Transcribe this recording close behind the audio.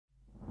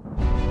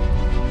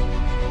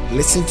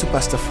Listen to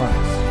Pastor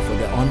Franz for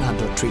the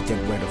unadulterated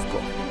Word of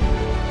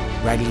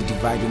God, rightly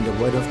dividing the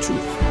Word of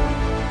truth,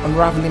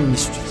 unraveling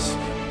mysteries,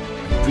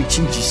 and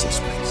preaching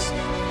Jesus Christ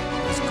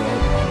as God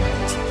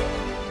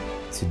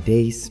Almighty.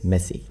 Today's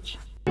message.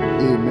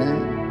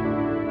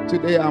 Amen.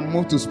 Today I'm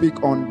moved to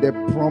speak on the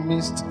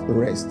promised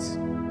rest.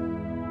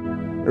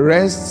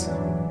 Rest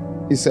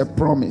is a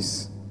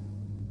promise.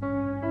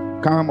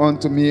 Come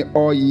unto me,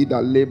 all ye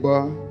that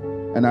labor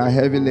and are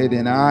heavy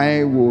laden,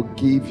 I will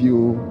give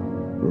you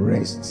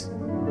rest.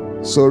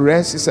 So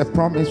rest is a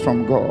promise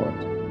from God.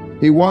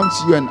 He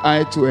wants you and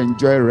I to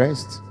enjoy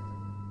rest,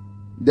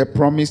 the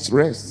promised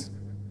rest.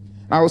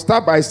 I will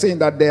start by saying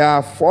that there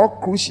are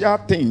 4 crucial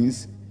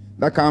things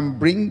that can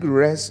bring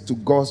rest to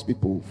God's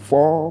people.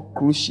 4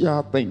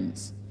 crucial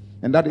things.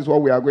 And that is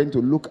what we are going to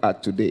look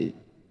at today.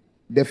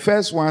 The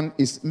first one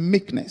is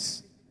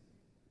meekness.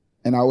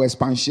 And I will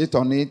expatiate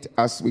on it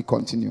as we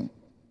continue.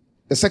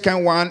 The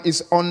second one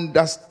is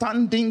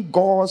understanding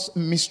God's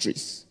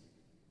mysteries.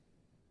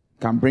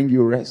 Can bring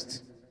you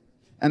rest.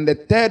 And the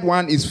third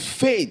one is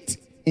faith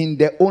in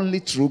the only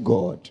true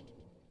God.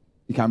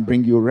 It can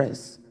bring you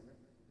rest.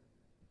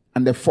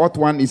 And the fourth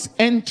one is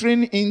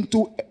entering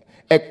into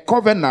a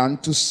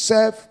covenant to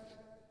serve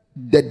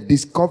the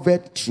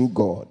discovered true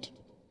God.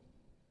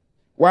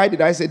 Why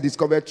did I say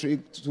discovered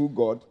true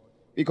God?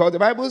 Because the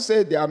Bible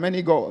says there are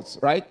many gods,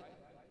 right?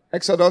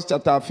 Exodus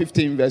chapter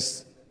 15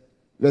 verse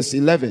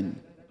 11.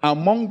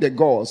 Among the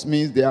gods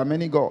means there are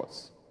many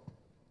gods.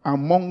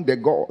 Among the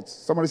gods.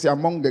 Somebody say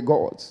among the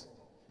gods.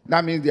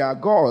 That means there are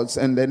gods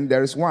and then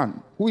there is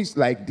one who is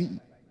like thee.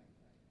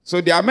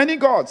 So there are many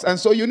gods. And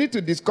so you need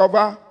to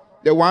discover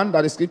the one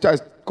that the scripture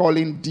is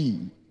calling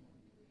thee.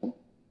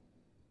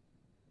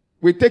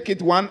 We take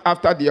it one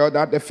after the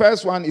other. The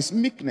first one is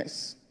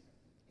meekness.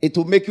 It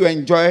will make you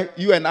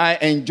and I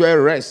enjoy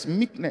rest.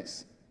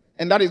 Meekness.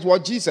 And that is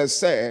what Jesus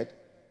said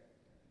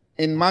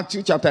in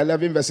Matthew chapter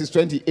 11 verses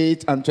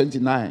 28 and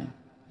 29.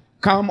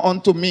 Come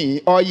unto me,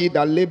 all ye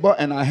that labor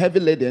and are heavy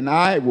laden,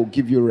 I will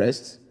give you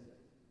rest.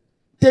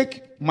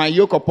 Take my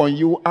yoke upon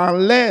you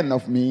and learn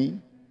of me,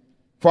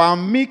 for I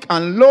am meek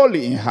and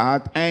lowly in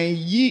heart, and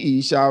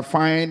ye shall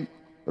find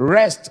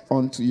rest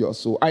unto your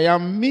soul. I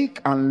am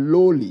meek and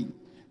lowly.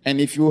 And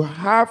if you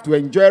have to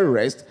enjoy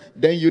rest,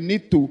 then you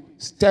need to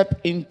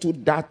step into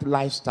that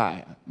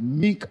lifestyle.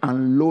 Meek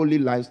and lowly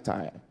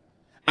lifestyle.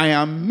 I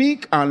am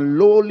meek and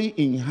lowly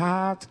in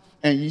heart,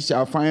 and ye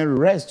shall find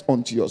rest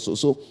unto your soul.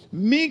 So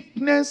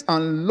meekness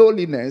and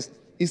lowliness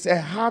is a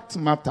heart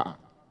matter.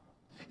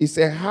 It's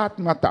a heart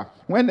matter.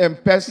 When a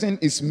person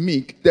is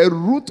meek, the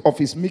root of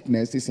his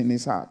meekness is in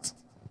his heart.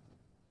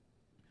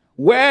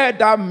 Where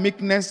that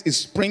meekness is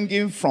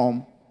springing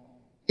from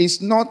is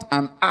not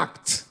an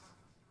act.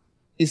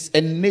 It's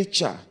a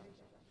nature.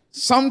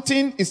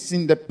 Something is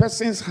in the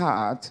person's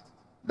heart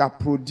that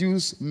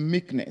produces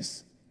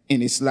meekness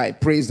in his life.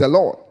 Praise the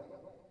Lord.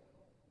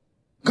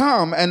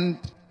 Come and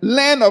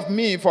learn of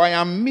me, for I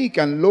am meek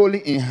and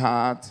lowly in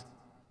heart,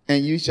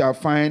 and you shall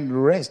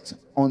find rest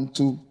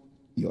unto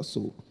your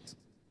soul.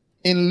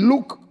 In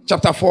Luke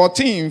chapter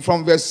 14,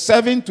 from verse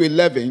 7 to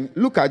 11,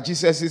 look at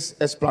Jesus'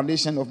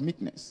 explanation of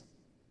meekness.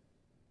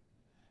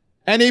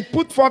 And he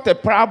put forth a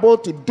parable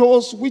to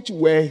those which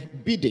were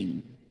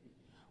bidding,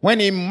 when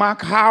he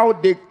marked how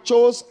they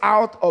chose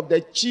out of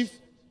the chief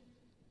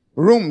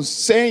rooms,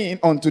 saying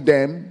unto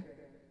them,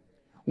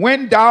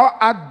 when thou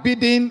art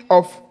bidding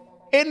of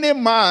any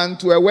man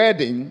to a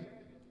wedding,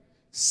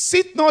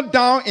 sit not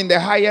down in the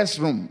highest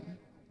room,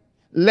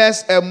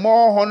 lest a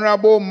more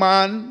honorable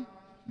man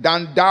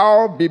than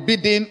thou be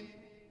bidding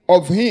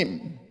of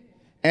him.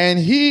 And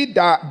he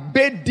that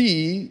bade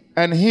thee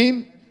and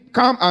him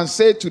come and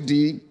say to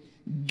thee,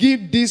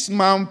 give this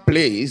man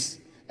place,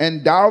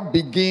 and thou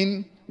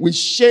begin with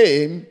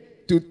shame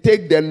to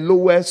take the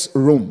lowest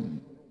room.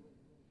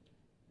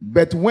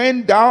 But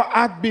when thou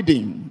art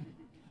bidding,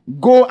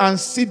 go and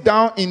sit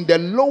down in the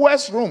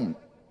lowest room,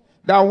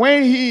 that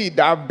when he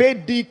that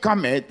bade thee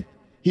cometh,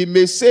 he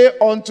may say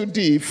unto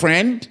thee,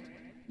 friend,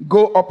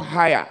 go up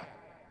higher.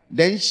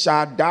 Then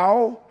shalt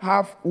thou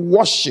have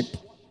worship.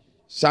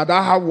 Shalt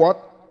thou have what?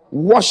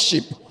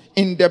 Worship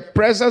in the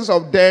presence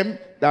of them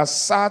that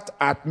sat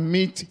at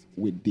meat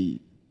with thee.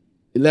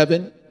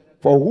 11.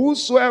 For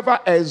whosoever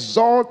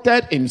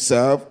exalted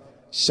himself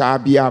shall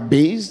be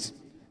abased,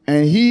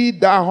 and he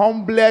that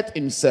humbleth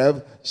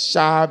himself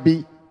shall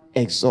be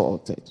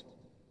exalted.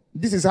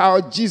 This is how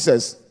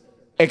Jesus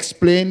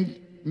explained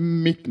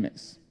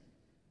meekness.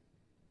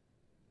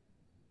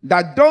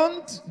 That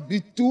don't be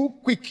too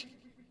quick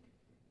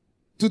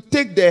to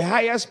take the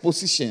highest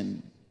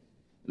position.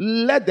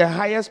 Let the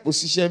highest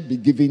position be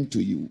given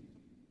to you.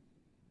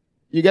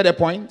 You get the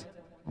point?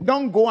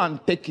 Don't go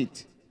and take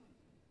it.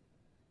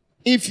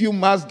 If you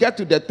must get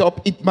to the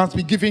top, it must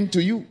be given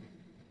to you.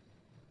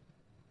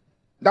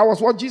 That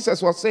was what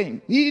Jesus was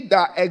saying. He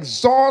that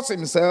exalts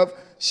himself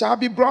shall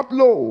be brought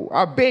low,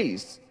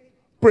 abased.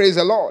 Praise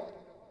the Lord.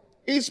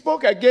 He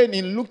spoke again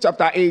in Luke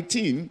chapter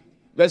 18,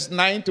 verse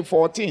 9 to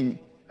 14,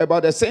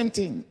 about the same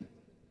thing.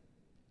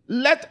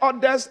 let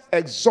others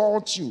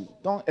exalt you.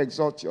 Don't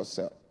exalt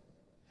yourself.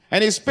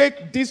 And he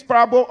spake this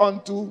parable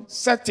unto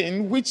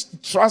certain which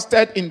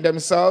trusted in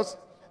themselves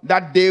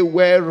that they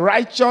were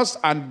righteous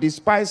and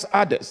despised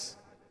others.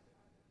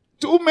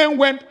 2 men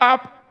went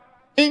up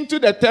into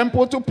the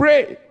temple to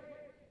pray.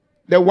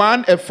 The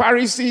one a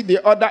Pharisee,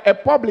 the other a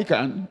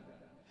publican.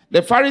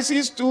 The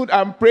Pharisee stood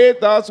and prayed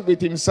thus with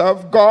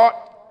himself, God,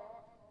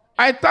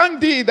 I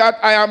thank thee that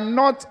I am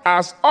not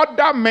as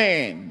other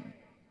men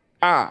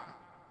are,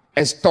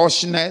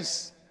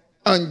 extortioners,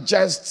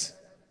 unjust,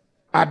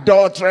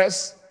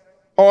 adulterers,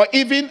 or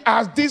even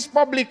as this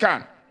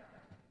publican.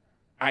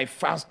 I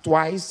fast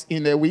twice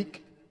in a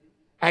week.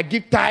 I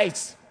give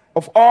tithes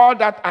of all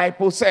that I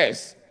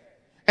possess.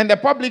 And the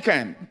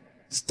publican,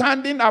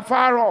 standing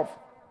afar off,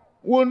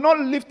 will not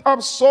lift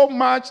up so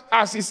much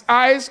as his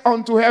eyes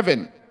unto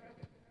heaven,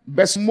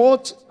 but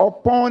smote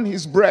upon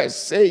his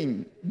breast,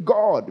 saying,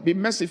 God, be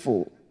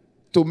merciful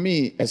to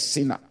me, a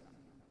sinner.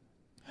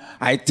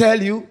 I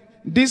tell you,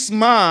 this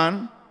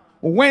man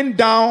went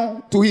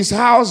down to his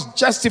house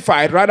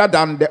justified rather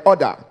than the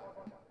other.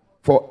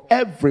 For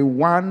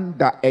everyone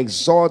that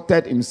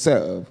exalted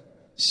himself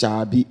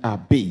shall be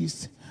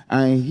abased,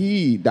 and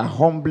he that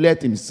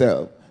humbleth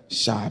himself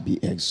shall be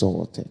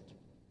exalted.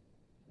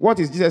 What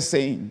is Jesus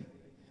saying?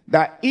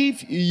 That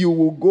if you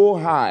will go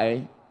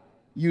high,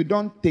 you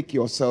don't take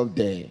yourself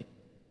there.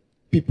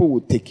 People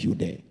will take you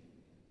there.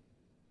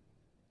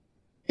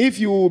 If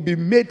you will be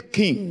made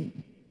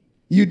king,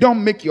 you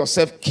don't make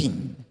yourself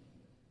king.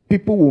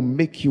 People will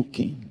make you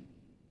king.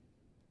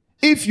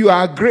 If you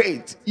are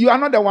great, you are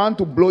not the one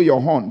to blow your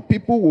horn.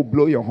 People will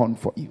blow your horn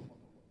for you.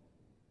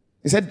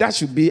 He said that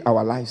should be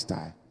our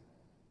lifestyle.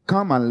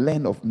 Come and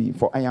learn of me,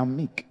 for I am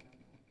meek.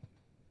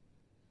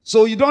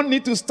 So you don't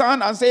need to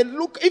stand and say,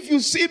 look, if you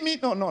see me,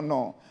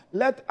 no.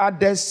 Let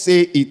others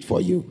say it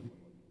for you.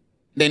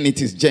 Then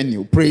it is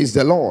genuine. Praise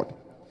the Lord.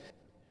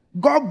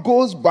 God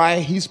goes by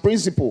his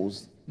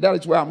principles. That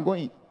is where I'm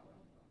going.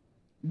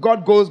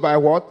 God goes by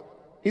what?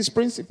 His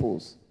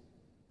principles.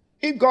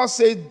 If God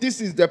says this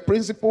is the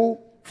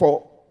principle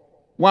for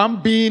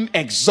one being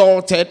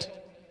exalted,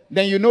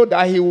 then you know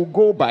that he will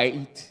go by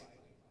it.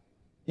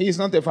 He is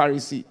not a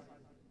Pharisee.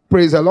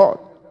 Praise the Lord.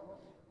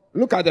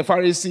 Look at the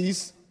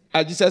Pharisees,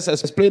 as Jesus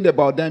has explained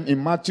about them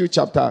in Matthew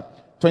chapter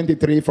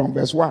 23 from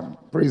verse 1.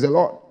 Praise the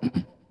Lord.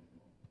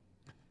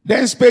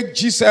 Then spake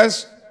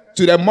Jesus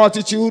to the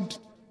multitude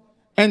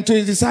and to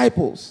his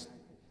disciples,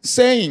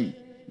 saying,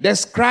 the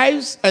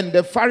scribes and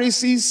the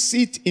Pharisees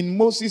sit in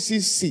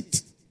Moses'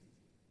 seat.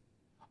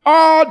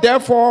 All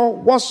therefore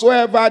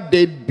whatsoever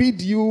they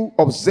bid you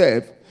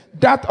observe,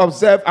 that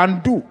observe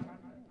and do.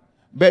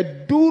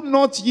 But do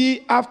not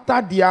ye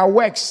after their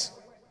works,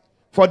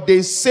 for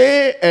they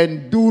say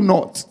and do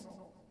not.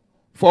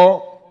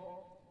 For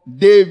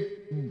they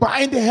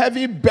bind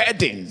heavy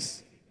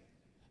burdens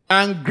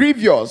and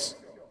grievous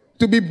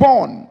to be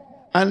borne,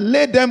 and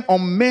lay them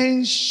on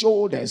men's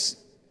shoulders,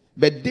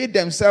 but they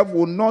themselves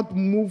will not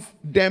move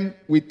them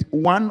with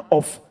one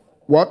of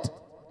what?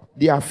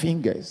 Their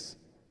fingers.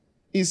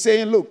 He's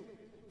saying, look,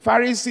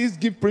 Pharisees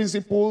give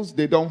principles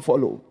they don't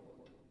follow.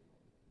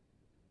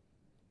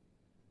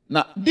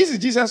 Now, this is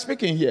Jesus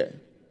speaking here.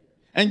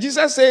 And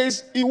Jesus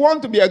says, you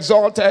want to be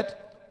exalted,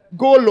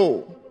 go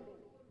low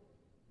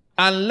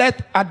and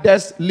let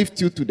others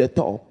lift you to the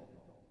top.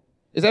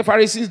 He said,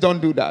 Pharisees don't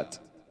do that.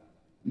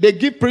 They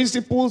give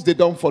principles they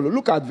don't follow.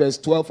 Look at verse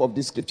 12 of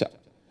this scripture.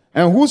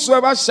 And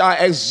whosoever shall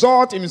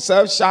exalt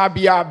himself shall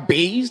be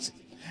abased,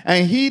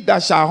 and he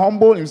that shall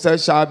humble himself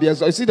shall be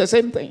exalted. You see the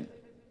same thing.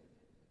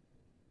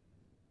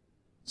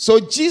 So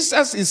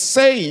Jesus is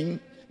saying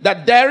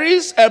that there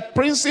is a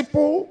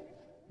principle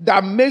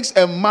that makes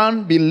a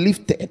man be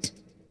lifted.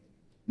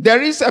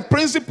 There is a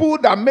principle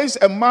that makes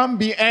a man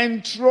be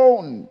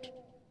enthroned.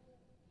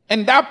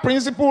 And that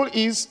principle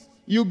is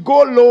you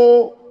go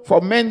low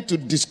for men to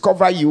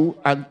discover you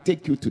and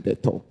take you to the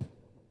top.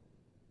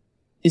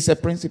 It's a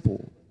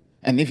principle.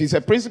 And if it's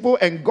a principle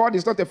and God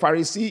is not a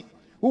Pharisee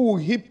who will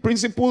heap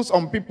principles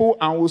on people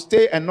and will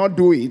stay and not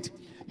do it,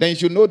 then you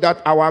should know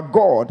that our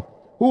God,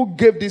 who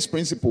gave this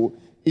principle,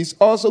 is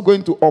also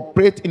going to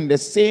operate in the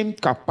same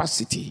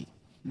capacity,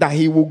 that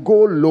he will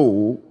go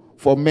low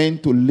for men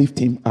to lift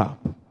him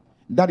up.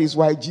 That is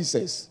why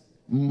Jesus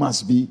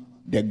must be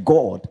the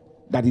God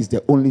that is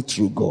the only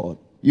true God.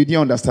 You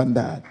didn't understand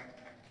that?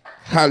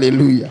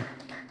 Hallelujah.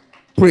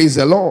 Praise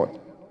the Lord.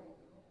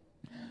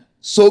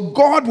 So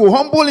God will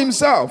humble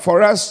himself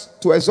for us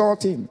to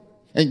exalt him.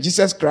 And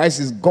Jesus Christ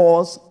is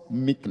God's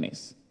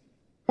meekness.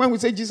 When we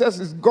say Jesus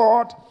is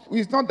God,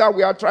 it's not that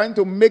we are trying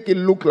to make it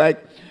look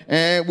like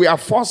we are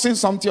forcing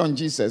something on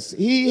Jesus.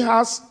 He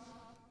has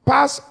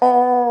passed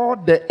all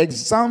the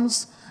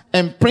exams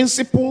and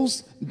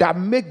principles that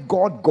make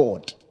God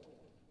God.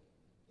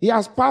 He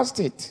has passed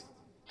it.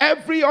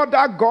 Every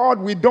other God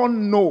we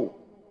don't know.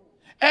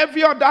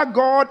 Every other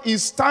God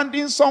is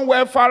standing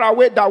somewhere far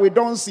away that we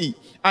don't see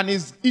and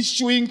is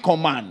issuing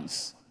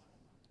commands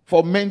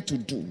for men to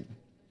do.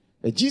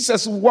 But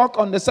Jesus walked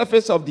on the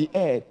surface of the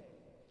earth.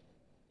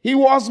 He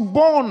was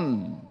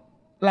born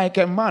like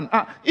a man.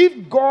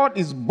 If God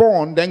is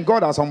born, then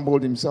God has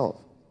humbled himself.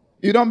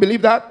 You don't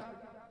believe that?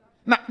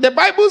 Now, the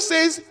Bible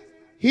says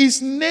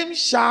his name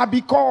shall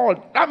be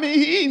called. I mean,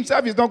 he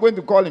himself is not going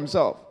to call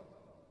himself.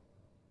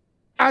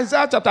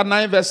 Isaiah chapter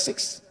 9 verse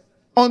 6.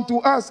 Unto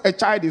us a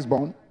child is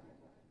born.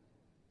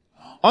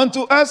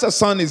 Unto us a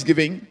son is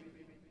given.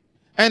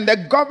 And the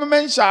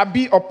government shall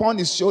be upon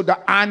his shoulder,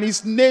 and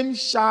his name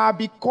shall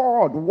be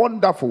called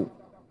Wonderful.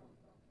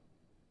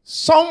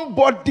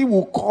 Somebody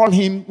will call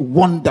him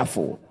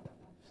Wonderful.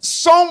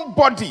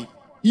 Somebody,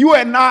 you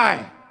and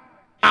I,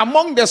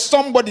 among the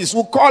somebodies,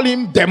 will call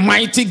him the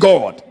Mighty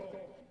God.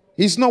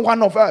 He's not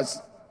one of us.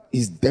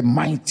 He's the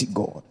Mighty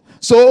God.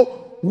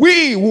 So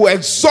we will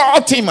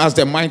exalt him as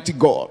the Mighty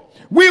God.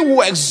 We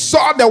will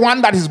exalt the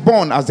one that is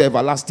born as the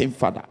Everlasting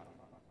Father.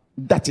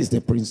 That is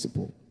the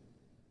principle.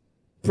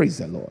 Praise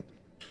the Lord.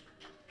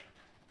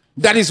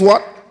 That is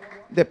what?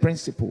 The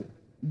principle.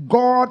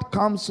 God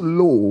comes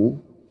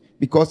low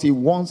because he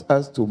wants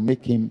us to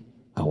make him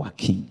our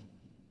king.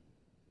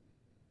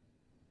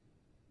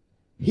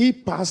 He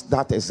passed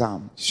that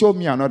exam. Show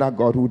me another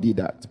God who did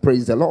that.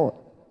 Praise the Lord.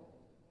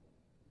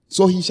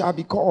 So he shall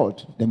be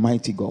called the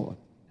Mighty God.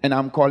 And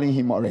I'm calling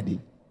him already.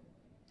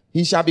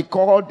 He shall be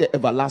called the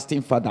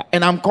Everlasting Father.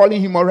 And I'm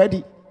calling him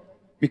already.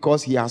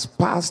 Because he has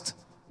passed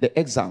the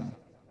exam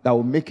that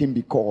will make him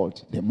be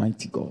called the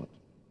Mighty God.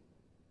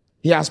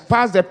 He has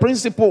passed the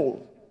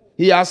principle.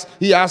 He has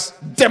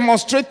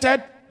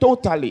demonstrated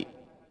totally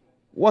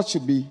what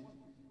should be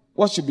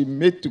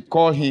made to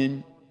call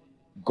him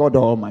God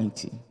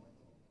Almighty.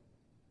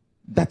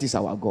 That is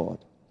our God.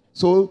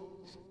 So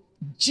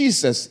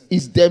Jesus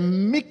is the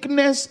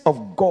meekness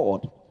of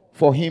God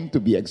for him to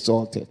be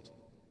exalted.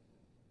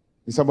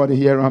 Is somebody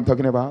hear what I'm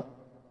talking about?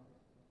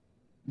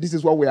 This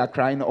is what we are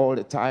crying all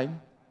the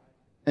time.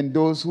 And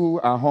those who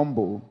are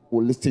humble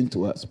will listen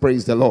to us.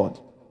 Praise the Lord.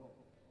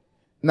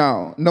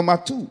 Now, number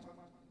 2.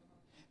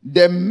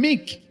 The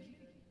meek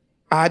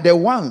are the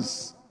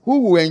ones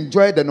who will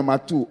enjoy the number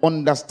 2,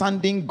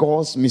 understanding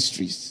God's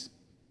mysteries.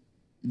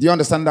 Do you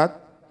understand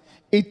that?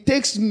 It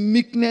takes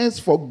meekness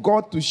for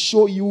God to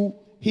show you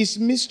his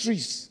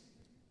mysteries.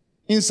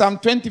 In Psalm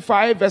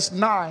 25 verse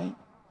 9,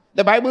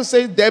 the Bible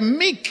says, the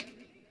meek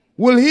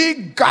will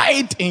he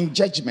guide in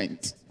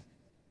judgment.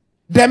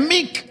 The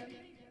meek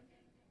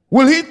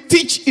will he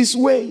teach his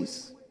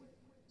ways.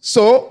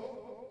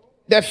 So,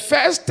 the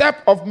first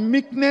step of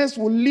meekness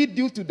will lead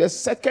you to the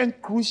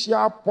second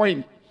crucial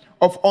point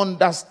of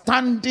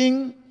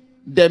understanding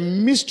the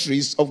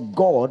mysteries of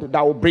God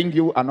that will bring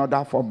you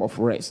another form of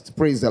rest.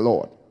 Praise the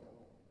Lord.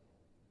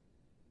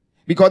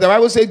 Because the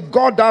Bible says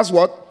God does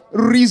what?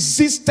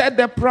 Resisted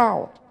the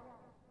proud.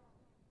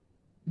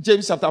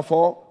 James chapter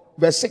 4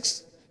 verse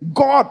 6.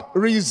 God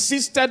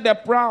resisted the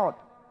proud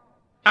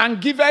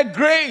and giveth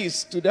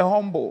grace to the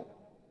humble.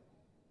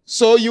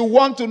 So you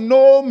want to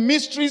know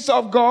mysteries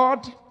of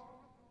God?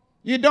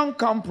 You don't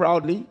come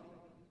proudly,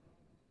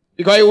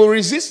 because he will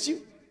resist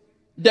you.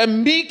 The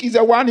meek is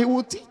the one he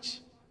will teach.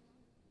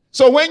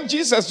 So when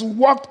Jesus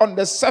walked on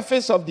the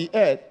surface of the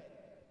earth,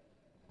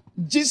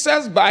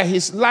 Jesus by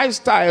his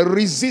lifestyle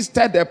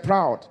resisted the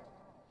proud.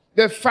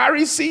 The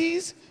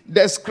Pharisees,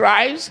 the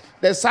scribes,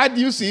 the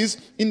Sadducees,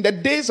 in the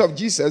days of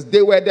Jesus,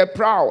 they were the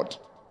proud.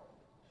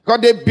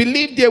 Because they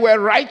believed they were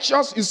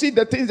righteous. You see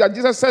the things that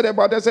Jesus said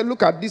about them. Said,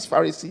 look at this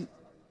Pharisee.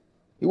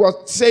 He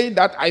was saying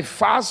that I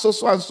fast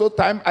so and so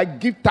time, I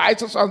give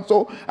tithes so and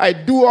so, I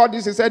do all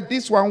this. He said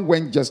this one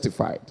went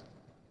justified.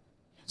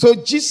 So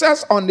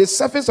Jesus on the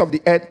surface of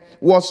the earth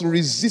was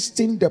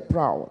resisting the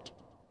proud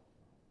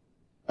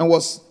and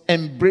was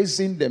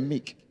embracing the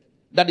meek.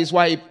 That is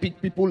why he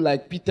picked people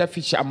like Peter,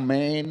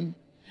 fisherman,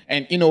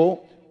 and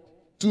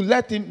to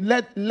let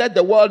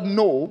the world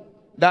know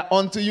that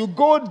until you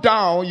go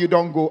down, you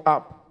don't go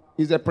up.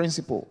 Is a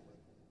principle.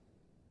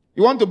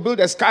 You want to build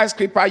a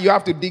skyscraper, you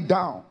have to dig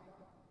down.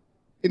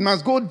 It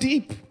must go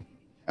deep.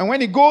 And when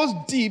it goes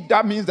deep,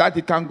 that means that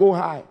it can go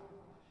high.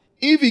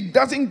 If it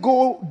doesn't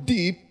go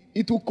deep,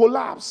 it will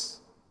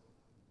collapse.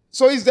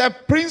 So it's the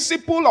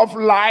principle of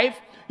life.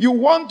 You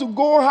want to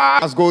go high,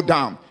 you must go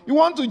down. You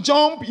want to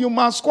jump, you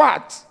must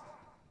squat.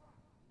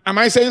 Am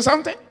I saying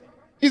something?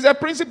 It's a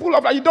principle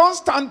of life. You don't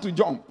stand to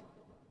jump.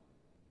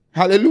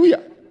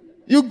 Hallelujah.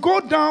 You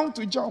go down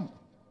to jump.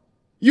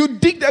 You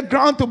dig the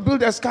ground to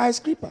build a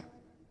skyscraper.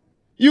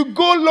 You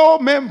go low,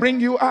 men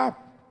bring you up.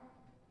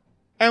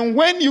 And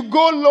when you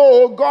go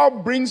low,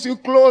 God brings you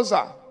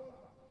closer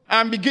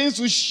and begins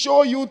to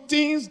show you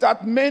things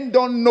that men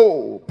don't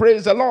know.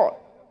 Praise the Lord.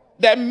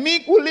 The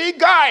meek will he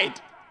guide.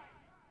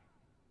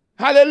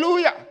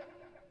 Hallelujah.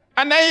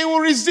 And then he will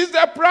resist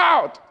the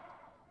proud.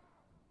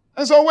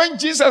 And so when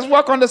Jesus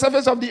walked on the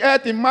surface of the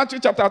earth in Matthew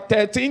chapter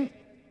 13,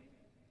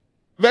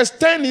 verse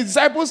 10, his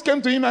disciples came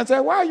to him and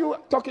said, why are you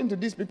talking to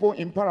these people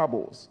in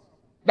parables?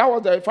 That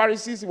was the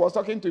Pharisees he was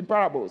talking to in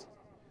parables.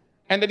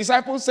 And the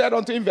disciples said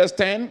unto him, verse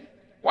 10,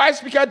 why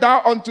speakest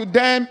thou unto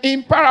them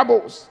in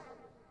parables?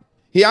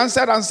 He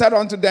answered and said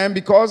unto them,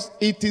 because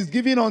it is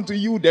given unto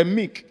you, the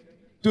meek,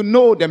 to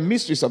know the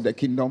mysteries of the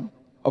kingdom,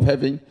 of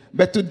heaven,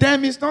 but to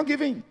them it's not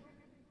given.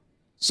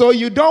 So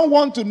you don't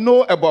want to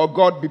know about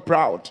God, be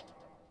proud.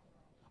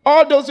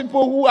 All those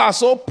people who are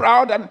so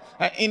proud and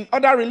in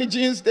other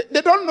religions,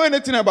 they don't know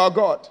anything about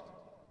God.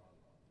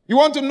 You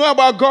want to know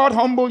about God,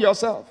 humble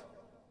yourself.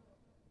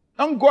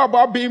 Don't go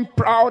about being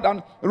proud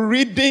and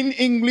reading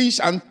English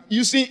and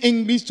using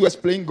English to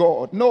explain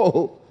God.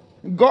 No,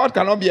 God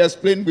cannot be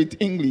explained with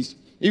English.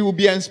 It will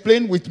be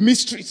explained with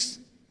mysteries.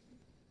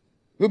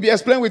 It will be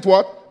explained with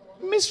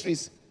what?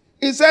 Mysteries.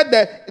 He said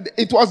that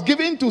it was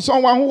given to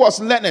someone who was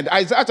learned.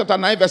 Isaiah chapter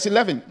 9 verse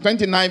 11.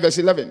 29 verse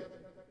 11. It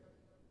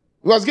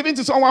was given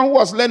to someone who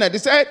was learned. He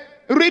said,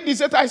 read. He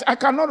said, I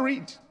cannot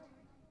read.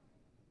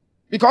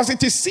 Because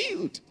it is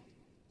sealed.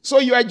 So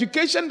your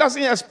education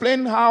doesn't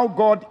explain how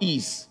God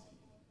is.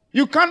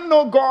 You can't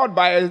know God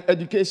by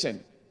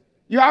education.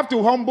 You have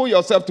to humble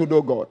yourself to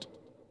know God.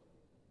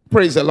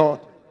 Praise the Lord.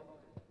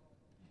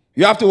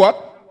 You have to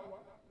what?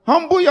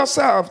 Humble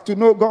yourself to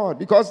know God.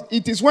 Because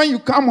it is when you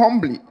come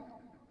humbly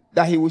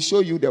that he will show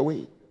you the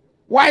way.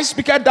 Why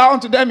speaketh thou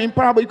unto them in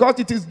parable? Because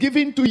it is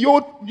given to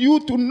you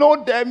to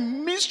know the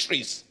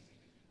mysteries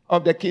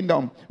of the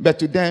kingdom. But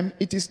to them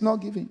it is not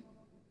given.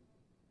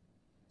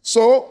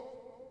 So,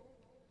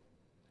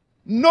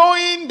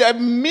 knowing the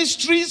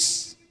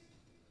mysteries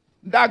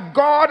that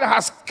God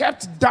has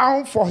kept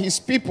down for his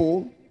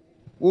people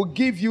will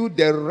give you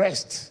the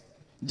rest.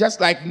 Just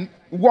like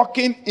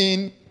walking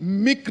in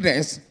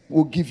meekness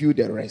will give you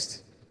the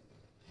rest.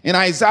 In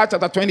Isaiah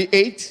chapter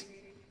 28,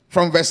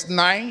 from verse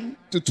 9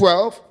 to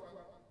 12,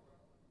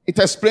 it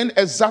explains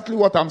exactly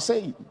what I'm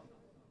saying.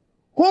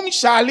 Whom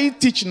shall he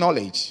teach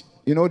knowledge?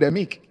 You know, the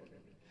meek.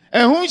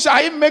 And whom shall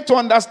he make to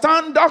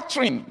understand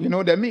doctrine? You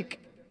know, the meek.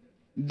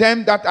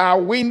 Them that are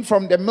weaned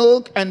from the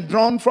milk and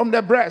drawn from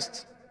the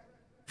breast.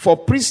 For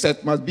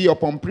precept must be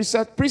upon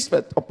precept,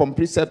 precept upon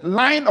precept,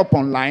 line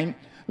upon line,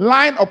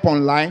 line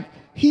upon line,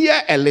 here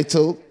a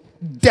little,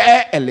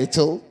 there a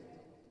little.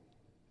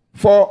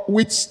 For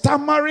with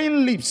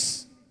stammering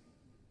lips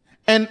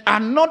and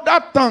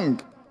another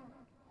tongue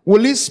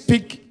will he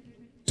speak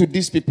to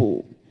these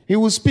people. He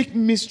will speak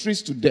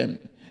mysteries to them.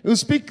 He will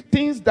speak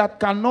things that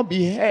cannot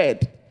be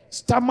heard,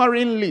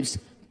 stammering lips,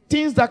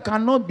 things that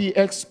cannot be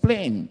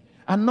explained,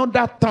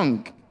 another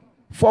tongue.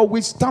 For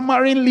with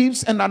stammering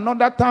lips and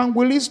another tongue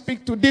will he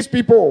speak to these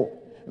people.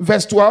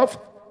 Verse 12,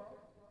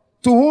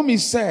 to whom he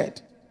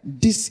said,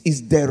 this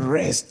is the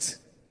rest,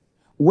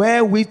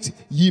 wherewith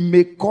ye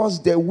may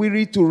cause the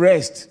weary to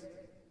rest.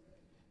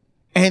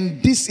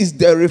 And this is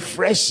the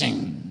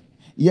refreshing,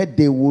 yet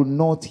they will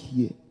not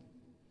hear.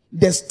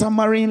 The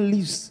stammering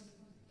lips,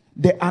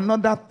 the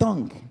another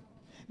tongue,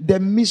 the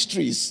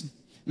mysteries,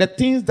 the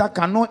things that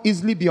cannot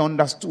easily be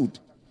understood.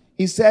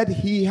 He said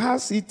he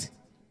has it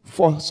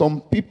for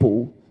some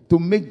people to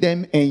make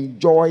them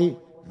enjoy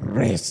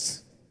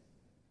rest.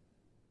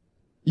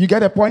 You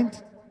get a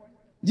point?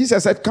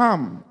 Jesus said,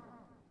 come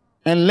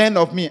and learn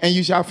of me, and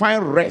you shall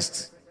find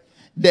rest.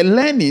 The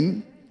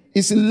learning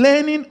is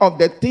learning of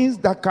the things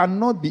that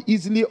cannot be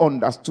easily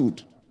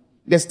understood.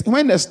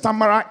 When the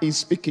stammerer is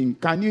speaking,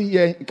 can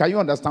you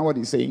understand what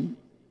he's saying?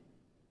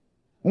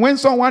 When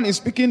someone is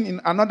speaking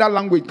in another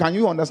language, can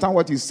you understand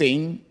what he's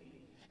saying?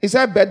 He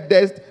said, but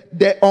there's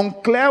the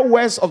unclear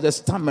words of the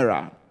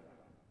stammerer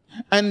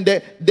and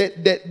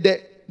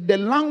the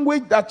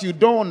language that you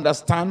don't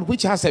understand,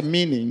 which has a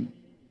meaning,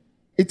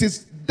 it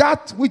is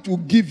that which will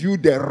give you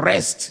the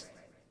rest,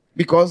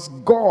 because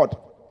God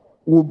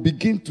will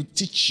begin to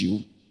teach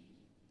you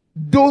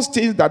those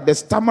things that the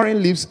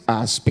stammering lips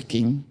are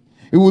speaking.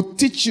 He will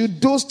teach you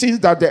those things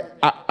that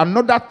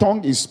another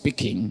tongue is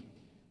speaking.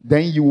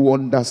 Then you will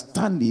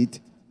understand it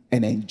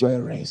and enjoy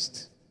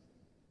rest.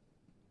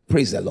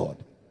 Praise the Lord.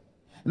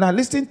 Now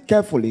listen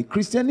carefully.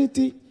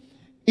 Christianity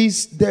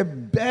is the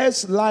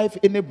best life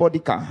anybody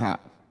can have.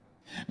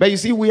 But you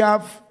see, we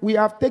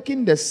have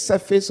taken the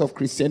surface of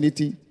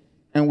Christianity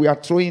and we are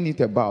throwing it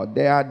about.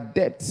 There are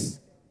depths.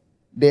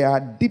 There are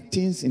deep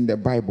things in the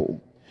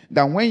Bible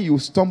that when you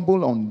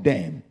stumble on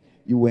them,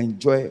 you will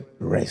enjoy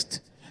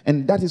rest.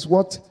 And that is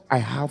what I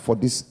have for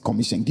this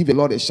commission. Give the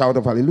Lord a shout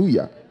of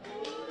hallelujah.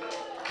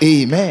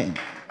 Amen.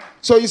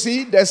 So you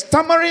see, the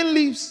stammering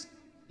lips,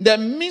 the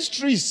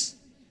mysteries,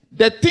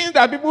 the things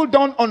that people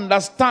don't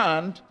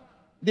understand,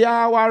 they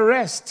are our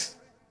rest.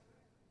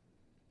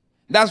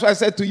 That's why I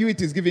said to you,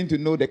 it is given to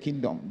know the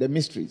kingdom, the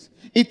mysteries.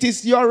 It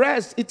is your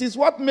rest. It is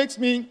what makes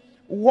me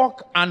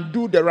walk and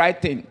do the right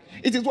thing.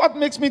 It is what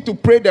makes me to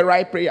pray the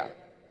right prayer.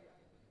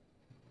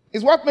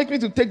 It's what makes me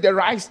to take the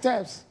right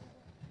steps.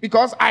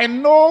 Because I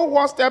know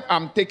what step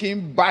I'm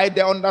taking by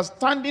the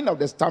understanding of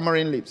the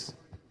stammering lips.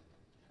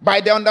 By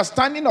the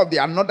understanding of the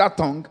another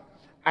tongue,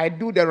 I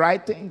do the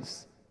right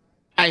things.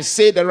 I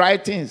say the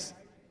right things.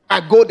 I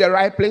go the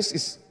right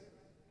places.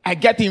 I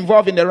get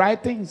involved in the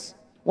right things.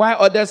 While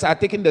others are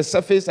taking the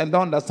surface and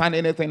don't understand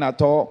anything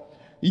at all,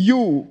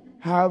 you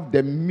have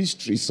the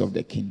mysteries of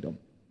the kingdom.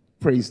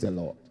 Praise the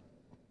Lord.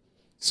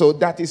 So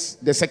that is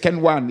the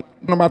second one.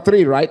 Number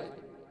 3, right?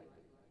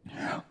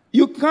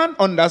 You can't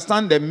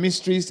understand the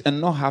mysteries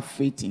and not have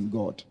faith in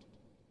God.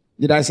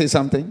 Did I say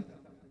something?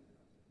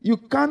 You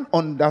can't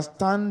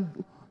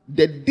understand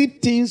the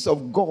deep things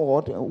of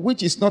God,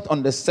 which is not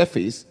on the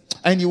surface,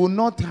 and you will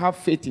not have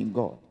faith in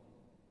God.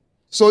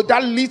 So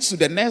that leads to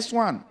the next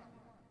one.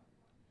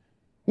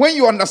 When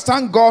you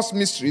understand God's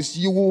mysteries,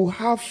 you will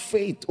have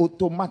faith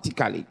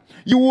automatically.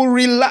 You will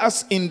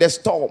relax in the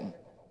storm.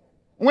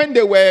 When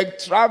they were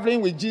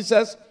traveling with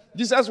Jesus,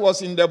 Jesus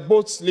was in the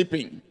boat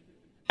sleeping.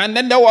 And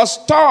then there was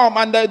storm,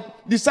 and the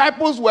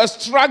disciples were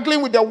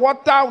struggling with the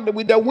water,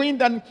 with the wind,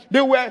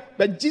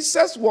 but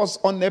Jesus was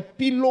on a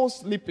pillow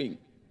sleeping.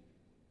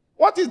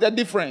 What is the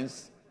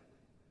difference?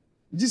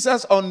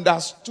 Jesus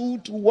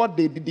understood what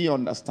they didn't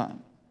understand.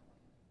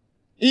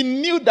 He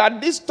knew that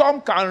this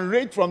storm can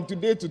rage from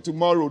today to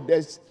tomorrow.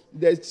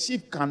 The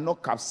ship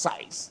cannot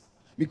capsize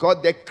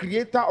because the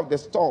creator of the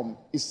storm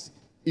is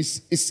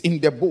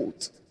in the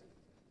boat.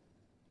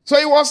 So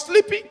he was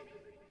sleeping.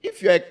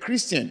 If you're a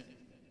Christian,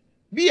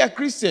 be a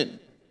Christian.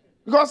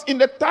 Because in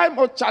the time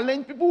of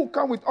challenge, people will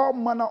come with all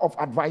manner of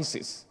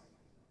advices.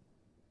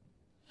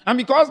 And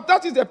because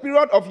that is the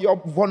period of your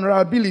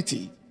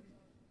vulnerability,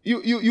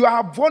 you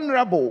are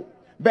vulnerable.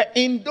 But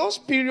in those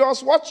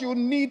periods, what you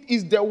need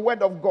is the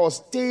word of God.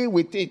 Stay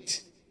with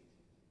it.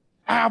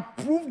 I have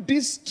proved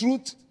this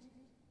truth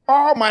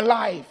all my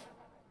life.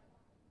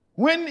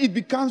 When it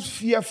becomes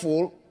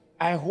fearful,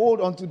 I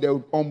hold on to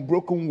the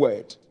unbroken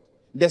word.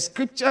 The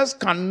scriptures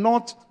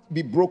cannot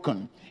be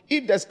broken.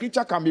 If the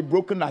scripture can be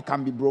broken, I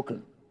can be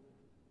broken.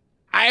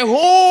 I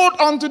hold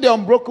on to the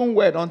unbroken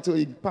word until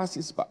it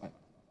passes by.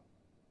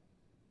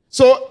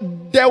 So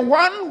the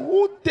one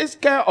who takes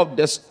care of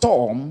the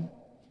storm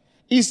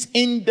is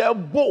in the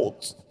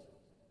boat.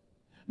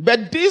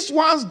 But these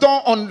ones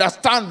don't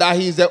understand that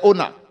he is the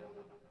owner.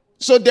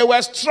 So they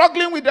were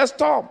struggling with the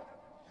storm.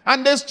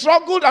 And they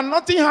struggled and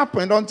nothing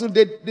happened until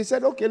they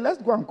said, okay,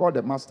 let's go and call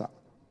the master.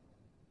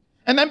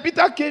 And then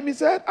Peter came, he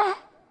said,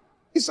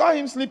 he saw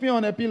him sleeping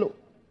on a pillow.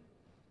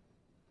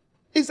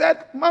 He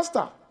said,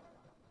 Master,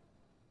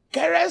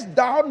 carest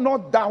thou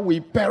not that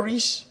we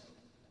perish?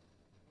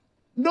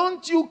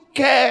 Don't you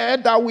care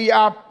that we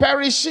are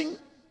perishing?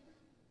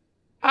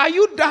 Are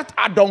you that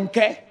I don't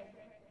care?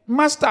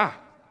 Master.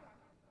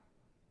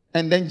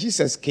 And then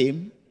Jesus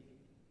came,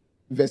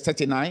 verse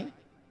 39,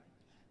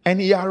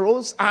 and he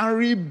arose and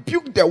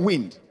rebuked the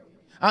wind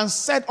and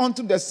said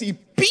unto the sea,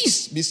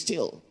 peace, be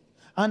still.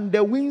 And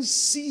the wind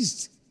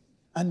ceased,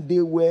 and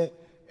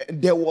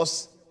there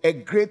was a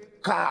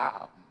great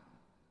calm.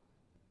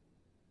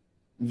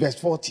 Verse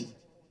 40.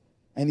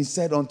 And he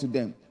said unto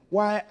them,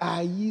 why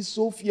are ye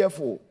so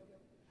fearful?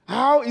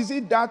 How is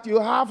it that you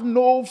have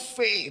no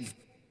faith?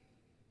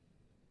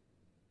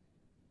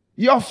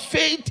 Your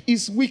faith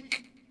is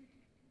weak.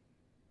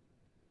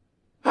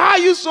 How are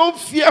you so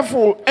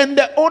fearful? And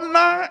the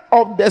owner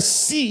of the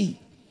sea,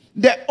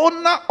 the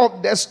owner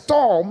of the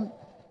storm,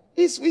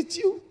 is with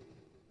you.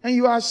 And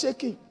you are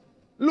shaking.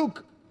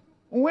 Look,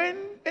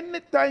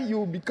 anytime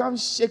you become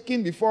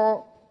shaking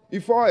before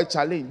a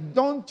challenge,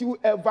 don't you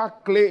ever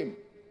claim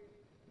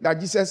that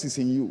Jesus is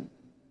in you.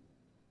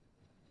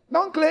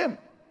 Don't claim.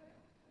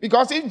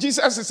 Because if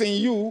Jesus is in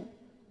you,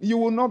 you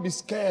will not be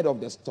scared of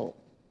the storm.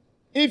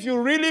 If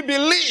you really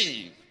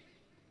believe,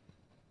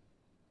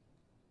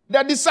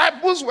 the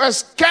disciples were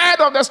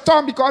scared of the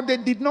storm because they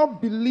did not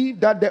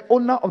believe that the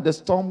owner of the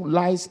storm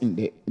lies in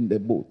the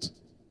boat.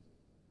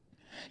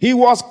 He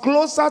was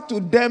closer to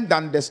them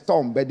than the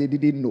storm, but they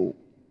didn't know.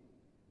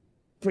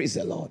 Praise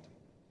the Lord.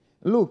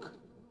 Look,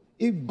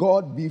 if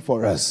God be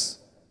for us,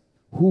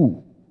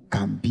 who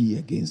can be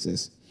against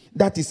us?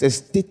 That is a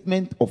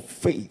statement of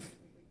faith.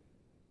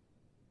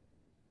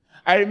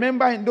 I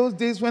remember in those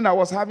days when I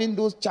was having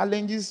those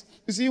challenges.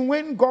 You see,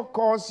 when God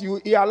calls you,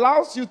 he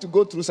allows you to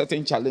go through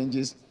certain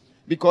challenges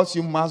because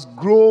you must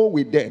grow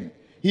with them.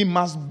 He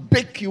must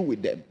bake you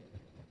with them.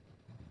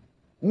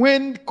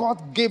 When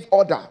God gave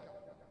order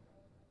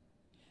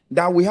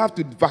that we have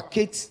to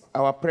vacate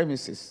our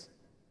premises,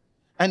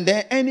 and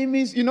the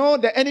enemies,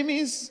 the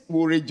enemies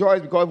will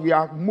rejoice because we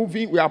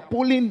are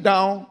pulling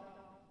down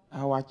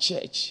our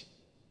church.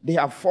 They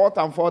have fought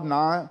and fought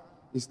now.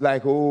 It's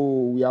like,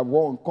 we have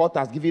won. Court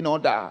has given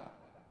order.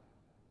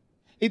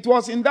 It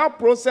was in that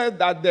process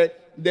that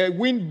the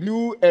wind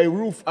blew a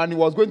roof and it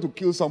was going to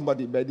kill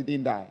somebody, but it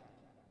didn't die.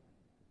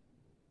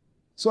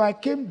 So I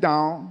came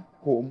down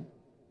home,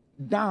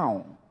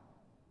 down.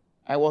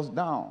 I was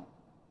down.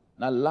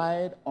 And I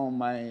lied on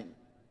my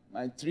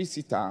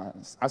three-seater.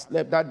 I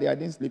slept that day. I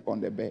didn't sleep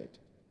on the bed.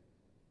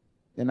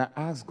 Then I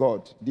asked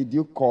God, did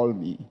you call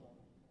me?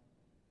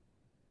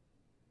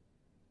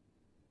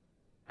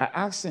 I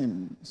asked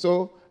him.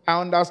 So I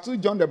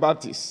understood John the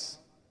Baptist.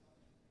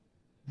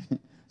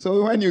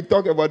 So when you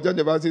talk about John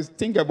the Baptist,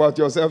 think about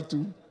yourself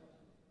too.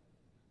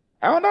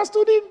 I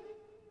understood him.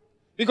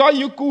 Because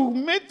you could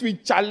meet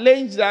with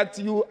challenge that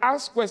you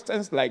ask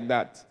questions like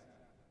that.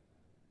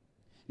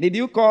 Did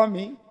you call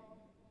me?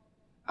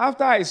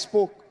 After I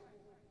spoke,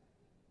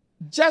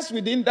 just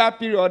within that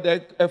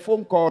period, a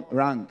phone call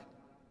rang.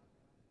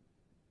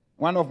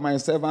 One of my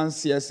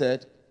servants here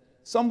said,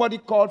 somebody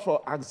called from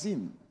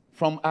Axim.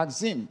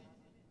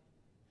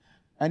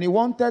 And he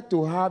wanted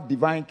to have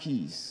divine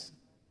keys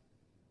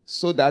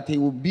so that he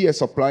would be a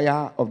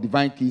supplier of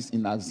divine keys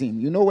in Azim.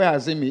 You know where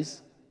Azim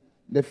is?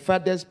 The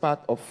furthest part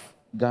of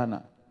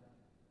Ghana.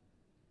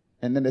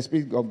 And then the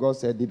Spirit of God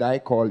said, did I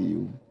call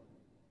you?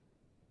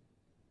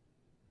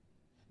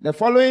 The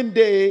following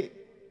day,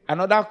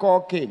 another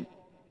call came.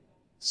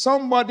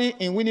 Somebody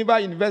in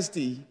Winneba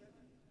University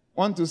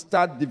want to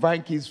start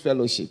Divine Keys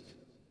Fellowship.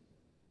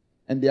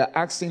 And they are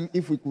asking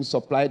if we could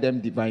supply them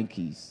divine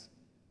keys.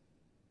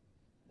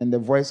 And the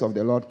voice of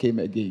the Lord came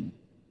again.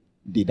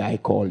 Did I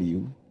call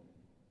you?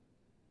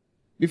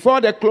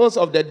 Before the close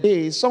of the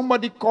day,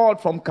 somebody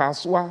called from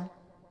Kaswa.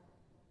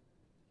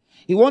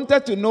 He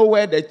wanted to know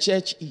where the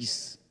church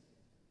is.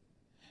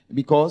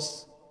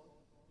 Because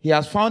he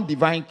has found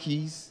divine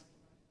keys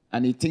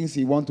and he thinks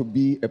he wants to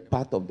be a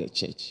part of the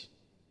church.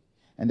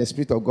 And the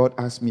Spirit of God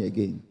asked me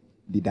again,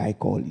 did I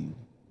call you?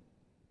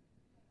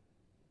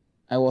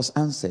 I was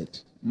answered.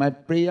 My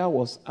prayer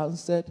was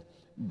answered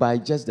by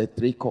just the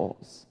 3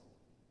 calls.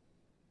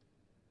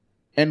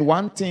 And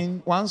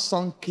one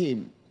song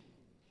came.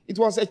 It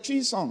was a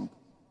tree song.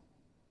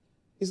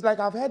 It's like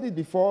I've heard it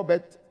before,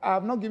 but I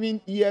have not given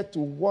ear to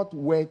what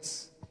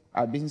words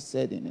are being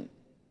said in it.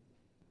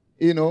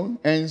 You know,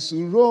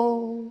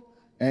 Ensuro,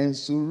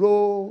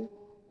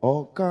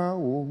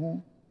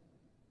 Oka.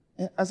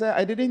 I said,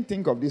 I didn't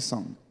think of this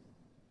song.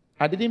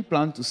 I didn't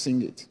plan to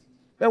sing it.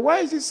 But why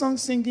is this song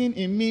singing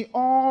in me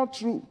all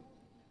through?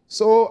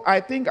 So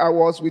I think I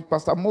was with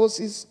Pastor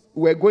Moses.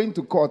 We were going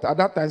to court. At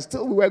that time,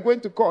 still we were going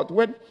to court.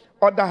 When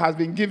order has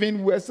been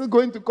given, we were still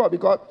going to court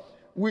because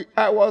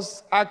I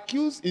was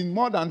accused in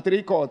more than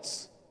 3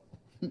 courts.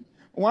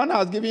 One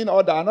has given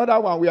order, another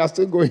one we are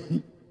still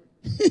going.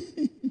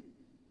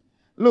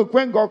 Look,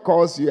 when God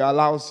calls you, He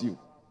allows you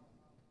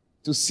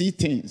to see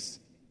things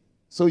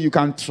so you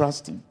can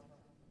trust Him.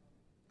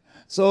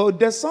 So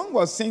the song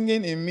was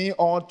singing in me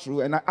all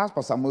through, and I asked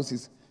Pastor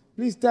Moses,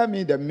 please tell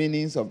me the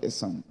meanings of the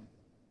song.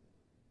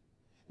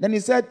 Then he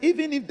said,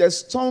 even if the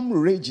storm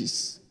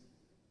rages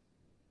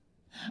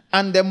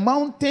and the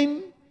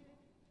mountain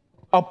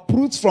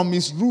uproots from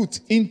its root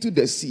into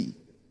the sea,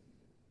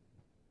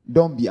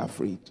 don't be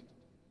afraid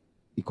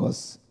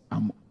because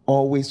I'm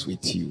always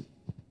with you.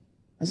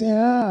 I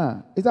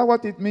said, is that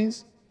what it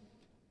means?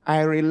 I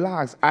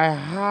relaxed. I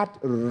had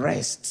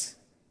rest.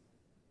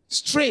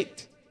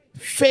 Straight.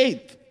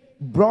 Faith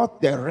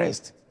brought the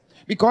rest.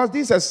 Because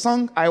this is a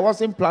song I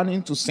wasn't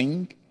planning to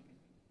sing.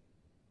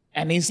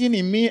 And it's in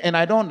me and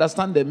I don't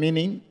understand the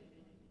meaning.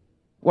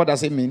 What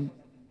does it mean?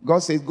 God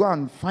says, go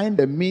and find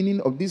the meaning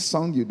of this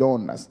song you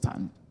don't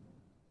understand.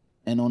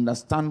 And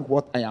understand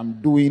what I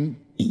am doing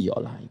in your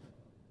life.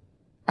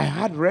 I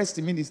had rest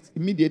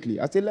immediately.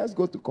 I said, let's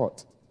go to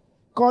court.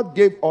 Court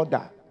gave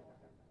order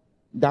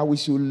that we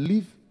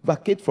should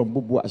vacate from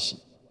Bubuashi.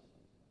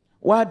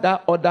 While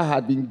that order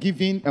had been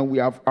given and we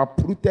have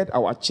uprooted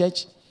our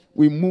church,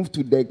 we moved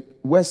to the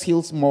West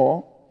Hills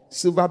Mall,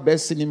 Silverbird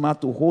Cinema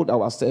to hold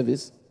our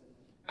service.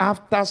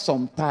 After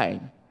some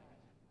time,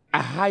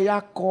 a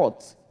higher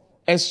court,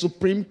 a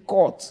Supreme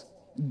Court,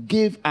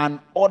 gave an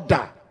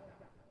order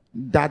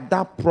that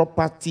that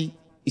property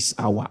is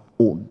our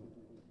own.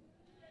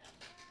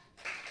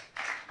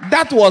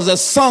 That was a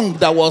song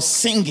that was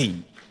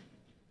singing.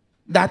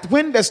 That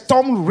when the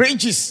storm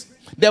rages,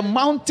 the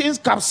mountains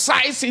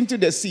capsize into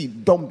the sea.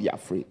 Don't be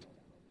afraid.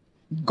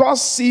 God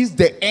sees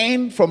the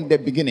end from the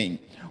beginning.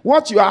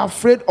 What you are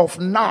afraid of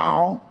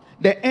now,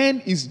 the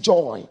end is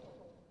joy.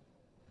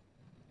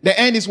 The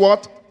end is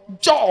what?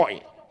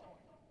 Joy.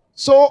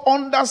 So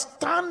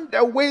understand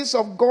the ways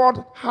of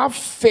God, have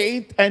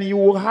faith, and you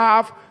will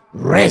have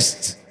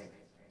rest.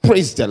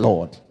 Praise the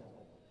Lord.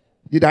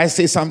 Did I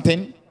say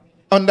something?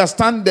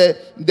 Understand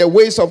the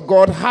ways of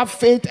God, have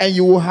faith, and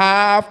you will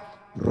have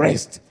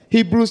rest.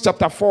 Hebrews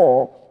chapter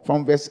 4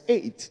 from verse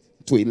 8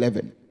 to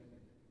 11.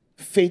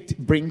 Faith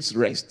brings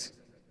rest.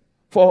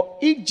 For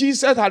if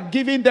Jesus had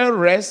given them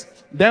rest,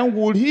 then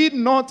would he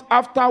not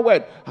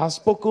afterward have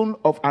spoken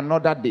of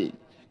another day?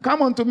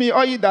 Come unto me,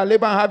 all ye that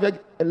labor and have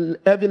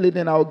heavy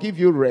laden, I will give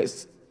you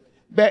rest.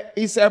 But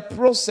it's a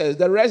process.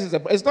 The rest is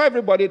it's not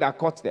everybody that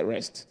caught the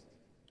rest.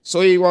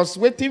 So he was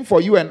waiting for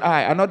you and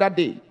I another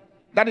day.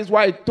 That is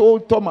why he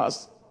told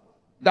Thomas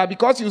that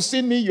because you've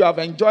seen me, you have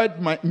enjoyed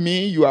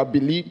me, you have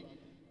believed.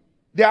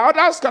 There are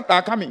others that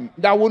are coming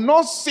that will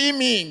not see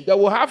me, they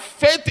will have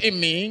faith in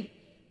me,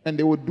 and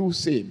they will do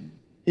same,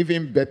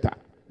 even better.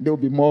 They will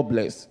be more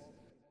blessed.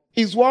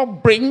 It's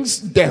what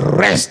brings the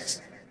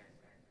rest.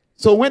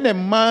 So when a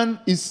man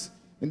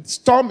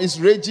storm is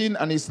raging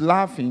and is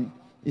laughing,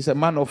 he's a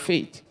man of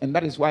faith, and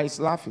that is why he's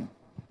laughing.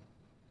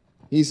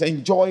 He's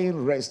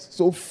enjoying rest.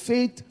 So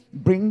faith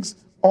brings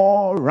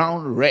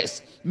all-round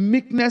rest.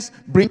 Meekness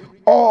brings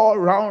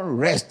all-round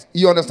rest.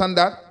 You understand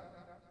that?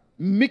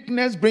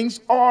 Meekness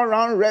brings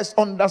all-round rest.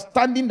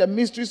 Understanding the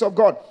mysteries of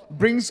God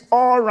brings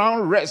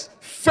all-round rest.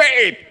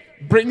 Faith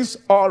brings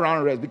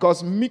all-round rest.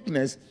 Because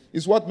meekness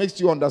is what makes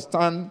you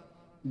understand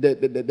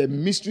the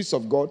mysteries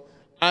of God.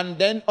 And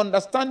then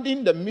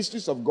understanding the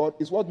mysteries of God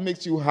is what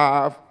makes you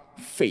have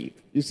faith.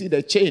 You see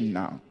the chain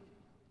now.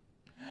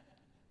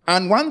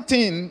 And one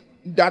thing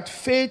that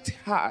faith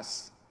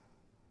has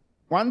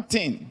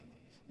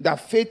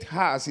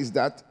is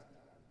that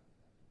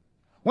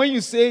when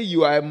you say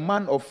you are a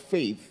man of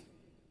faith,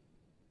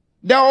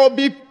 there will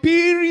be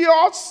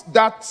periods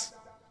that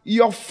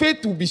your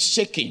faith will be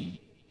shaking.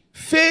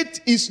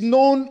 Faith is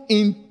known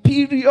in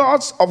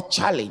periods of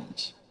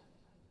challenge.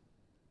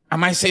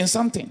 Am I saying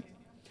something?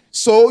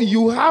 So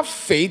you have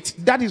faith,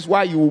 that is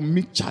why you will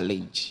meet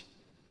challenge.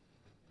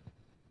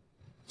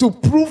 To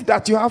prove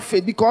that you have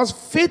faith, because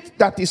faith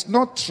that is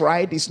not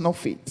tried is not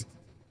faith.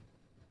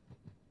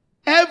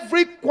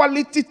 Every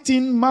quality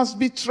thing must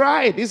be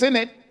tried, isn't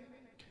it?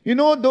 You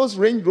know those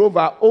Range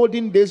Rover,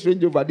 olden days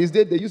Range Rover, these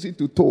days they use it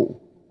to tow.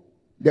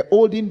 The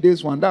olden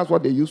days one, that's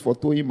what they use for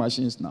towing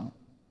machines now.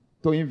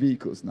 Towing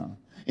vehicles now.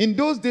 In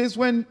those days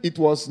when it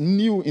was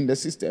new in the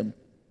system,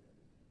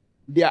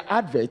 their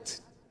advert,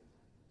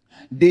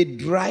 they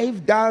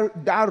drive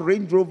that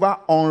Range Rover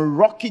on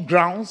rocky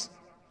grounds,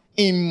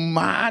 in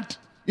mud.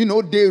 You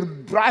know, they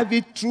drive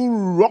it through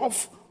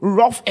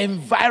rough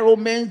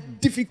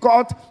environment,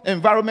 difficult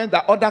environment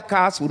that other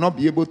cars will not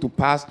be able to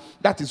pass.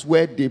 That is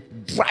where they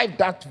drive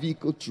that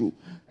vehicle through.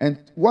 And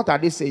what are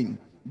they saying?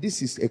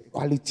 This is a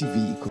quality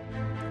vehicle.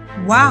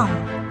 Wow,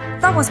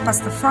 that was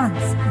Pastor Franz,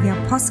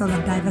 the Apostle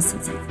of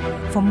Diversity.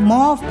 For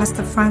more of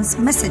Pastor Franz's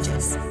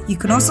messages, you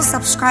can also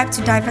subscribe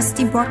to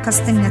Diversity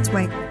Broadcasting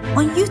Network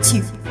on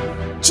YouTube.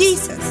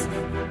 Jesus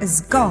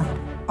is God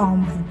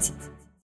Almighty.